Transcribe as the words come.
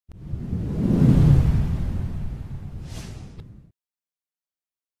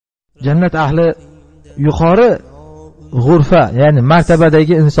jannat ahli yuqori g'urfa, ya'ni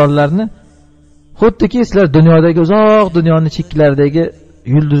martabadagi insonlarni xuddiki sizlar dunyodagi uzoq dunyoni chekkalaridagi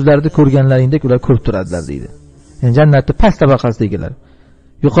yulduzlarni ko'rganlaringdek ular ko'rib turadilar deydi. Ya'ni jannatning past tabaqasidagilar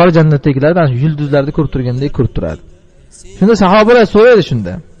yuqori jannatdagilar ana yulduzlarni ko'rib turgandek ko'rib turadi. Shunda sahobalar so'raydi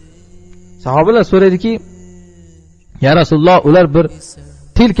shunda. Sahobalar so'raydiki, ya Rasululloh, ular bir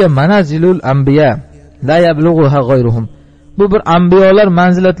tilka manazilul anbiya la yablughuha g'ayruhum. Bu bir anbiyolar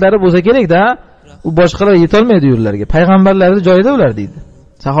manzilatlari bo'lsa kerak-da, u boshqalar yeta olmaydi ularga. Payg'ambarlarning joyida ular deydi.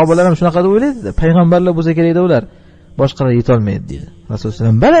 Sahobalar ham shunaqa deb o'ylaydi-da. Payg'ambarlar bo'lsa kerak-da ular boshqalar yeta olmaydi deydi. Rasululloh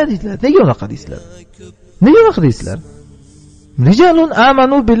sollallohu alayhi vasallam bala deydilar. Nega unaqa deysizlar? Nega unaqa deysizlar? Rijalun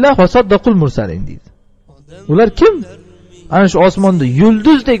amanu billahi va saddaqul mursalin deydi. Ular kim? Ana shu osmonda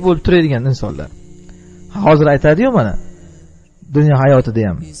yulduzdek bo'lib turadigan insonlar. Hozir aytadi-yu mana. Dunyo hayotida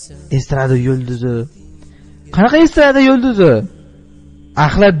ham estrada yulduzi. Qanaqa estrada yulduzi?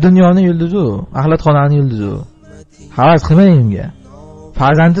 Axlat dunyoning yulduzi, axlat xonaning yulduzi. Havas qilmang unga.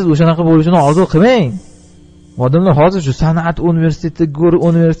 Farzandingiz o'shanaqa bo'lishini orzu qilmang. Odamlar hozir shu san'at universiteti, go'r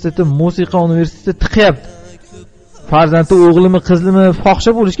universiteti, musiqa universiteti tiqyapti. Farzandi o'g'limi, qizlimi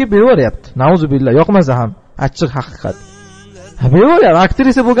fohisha bo'lishga beraveryapti. Nauzubillah, yoqmasa ham achchiq haqiqat. Beraveryapti.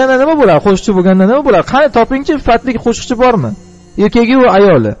 Aktrisa bo'lganda nima bo'ladi? Qo'shiqchi bo'lganda nima bo'ladi? Qani topingchi, fatlik qo'shiqchi bormi? Erkagi va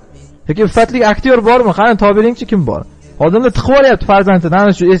ayoli. Yoki fatli aktyor bormi? Qani tobiringchi kim bor? Odamlar tiqib olyapti farzandini,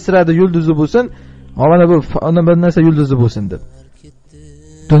 ana shu estrada yulduzi bo'lsin, mana bu bir narsa yulduzi bo'lsin deb.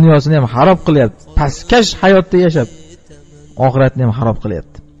 Dunyosini ham xarob qilyapti. Pastkash hayotda yashab, oxiratni ham xarob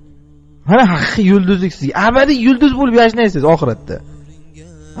qilyapti. Mana haqiqiy yulduzlik sizga abadiy yulduz bo'lib yashaysiz oxiratda.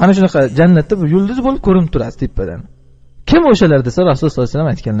 Ana shunaqa jannatda bir yulduz bo'lib ko'rinib turasiz tepadan. Kim o'shalar desa, Rasululloh sollallohu alayhi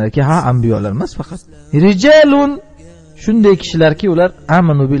vasallam aytganlarki, ha, anbiyolar emas faqat. Rijalun, shunday kishilarki, ular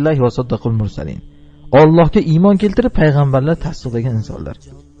amanu billahi va saddaqul mursalin. Allohga iymon keltirib payg'ambarlar tasdiqlagan insonlar.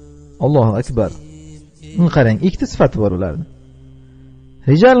 Allohu akbar. Uni qarang, ikkita sifati bor ularning.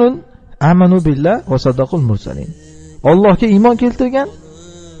 Rijalun amanu billahi va saddaqul mursalin. Allohga iymon keltirgan,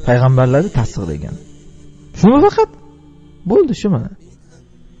 payg'ambarlarni tasdiqlagan. Shuni faqat bo'ldi shu mana.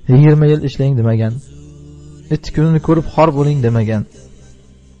 20 yil ishlang demagan. Etti kunini ko'rib xor bo'ling demagan.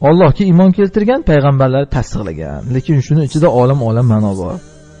 Allohga iymon keltirgan, payg'ambarlarni tasdiqlagan. Lekin shuni ichida olam ma'no bor.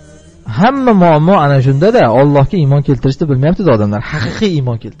 Hamma muammo ana shunda-da, Allohga iymon keltirishni bilmayapti odamlar, haqiqiy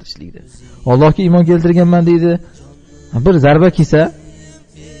iymon keltirishlikda. Allohga iymon keltirganman deydi. Bir zarba kelsa,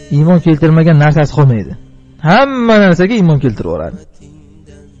 iymon keltirmagan narsasi qolmaydi. Hamma narsaga iymon keltiraveradi.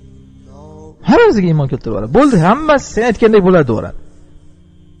 Hammasiga iymon keltiraveradi. Bo'ldi, hammasi sen aytgandek bo'ladi devoradi.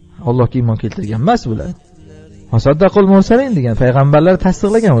 Allohga iymon keltirgan emas bular. Saddaqul mursalin degan payg'ambarlar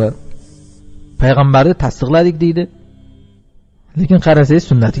tasdiqlagan ular. Payg'ambarni tasdiqladik deydi. Lekin qarasangiz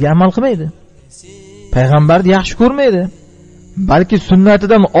sunnatiga amal qilmaydi. Payg'ambarni yaxshi ko'rmaydi. Balki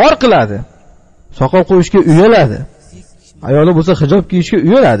sunnatidan or qiladi. Soqol qo'yishga uyaladi. Ayoli bo'lsa hijob kiyishga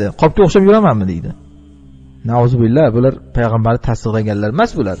uyaladi. Qopga o'xshab yuramanmi deydi. Nauzubillah, bular payg'ambarni tasdiqlaganlar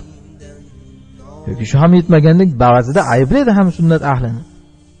emas bular. Yoki shu ham yetmagandek ba'zida ayblaydi ham sunnat ahlini.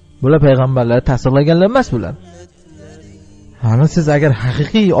 Bular payg'ambarlarni tasdiqlaganlar emas bular. Ana siz agar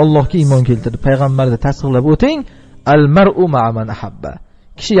haqiqiy Allohga iymon keltirib payg'ambarni tasdiqlab o'ting, al-mar'u ma'a man ahabba.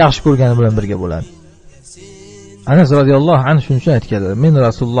 Kishi yaxshi ko'rgani bilan birga bo'ladi. Anas radhiyallohu anhu shuni aytganlar. Men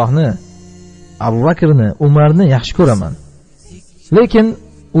Rasulullohni, Abu Bakrni, Umarni yaxshi ko'raman. Lekin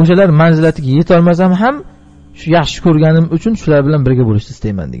o'shalar manzilatiga yeta olmasam ham shu yaxshi ko'rganim uchun shular bilan birga bo'lishni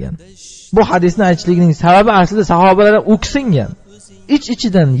istayman degan. Bu hadisni aytishligining sababi aslida sahobalar o'ksingan.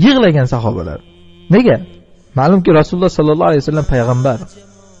 Ich-ichidan yig'lagan sahobalar. Nega? Ma'lumki Rasululloh sallallohu alayhi vasallam payg'ambar.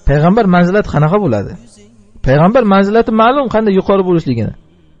 Payg'ambar manzilati qanaqa bo'ladi? Payg'ambar manzilati ma'lum qanday yuqori bo'lishligini.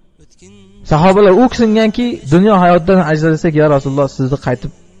 Sahobalar o'ksinganki, dunyo hayotdan ajralsak, ya Rasululloh, sizni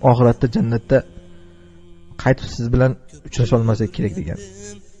qaytib oxiratda jannatda qaytib siz bilan uchrasha olmasak kerak degan.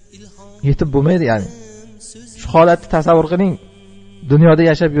 Yetib bo'lmaydi ya'ni. Shu holatni tasavvur qiling. Dunyoda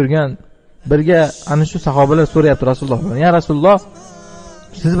yashab yurgan birga ana shu sahobalar so'rayapti Rasululloh. Ya Rasululloh,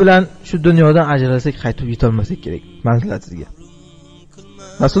 siz bilan shu dunyodan ajralsak qaytib yeta olmasak kerak manzilatingizga.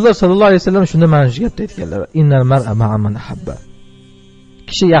 Rasululloh sallallohu alayhi vasallam shunda mana shu gapni aytganlar. Innal mar'a ma'a man ahabba.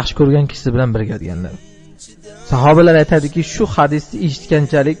 Kishi yaxshi ko'rgan kishisi bilan birga deganlar. Sahobalar aytadiki, shu hadisni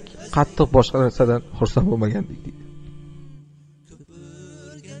eshitganchalik qattiq boshqa narsadan xursand bo'lmagandik deydi.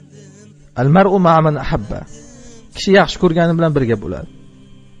 Al mar'u ma'a man ahabba. Kishi yaxshi ko'rgani bilan birga bo'ladi.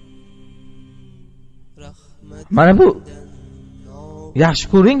 Mana bu yaxshi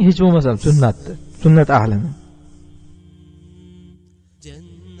ko'ring hech bo'lmasa sunnatni, sunnat ahlini.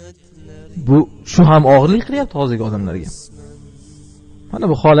 Bu shu ham og'irlik qilyapti hozirgi odamlarga. Mana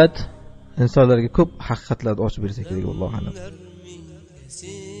bu holat insonlarga ko'p haqiqatlarni ochib bersa kerak, Alloh alam.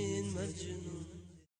 Majnun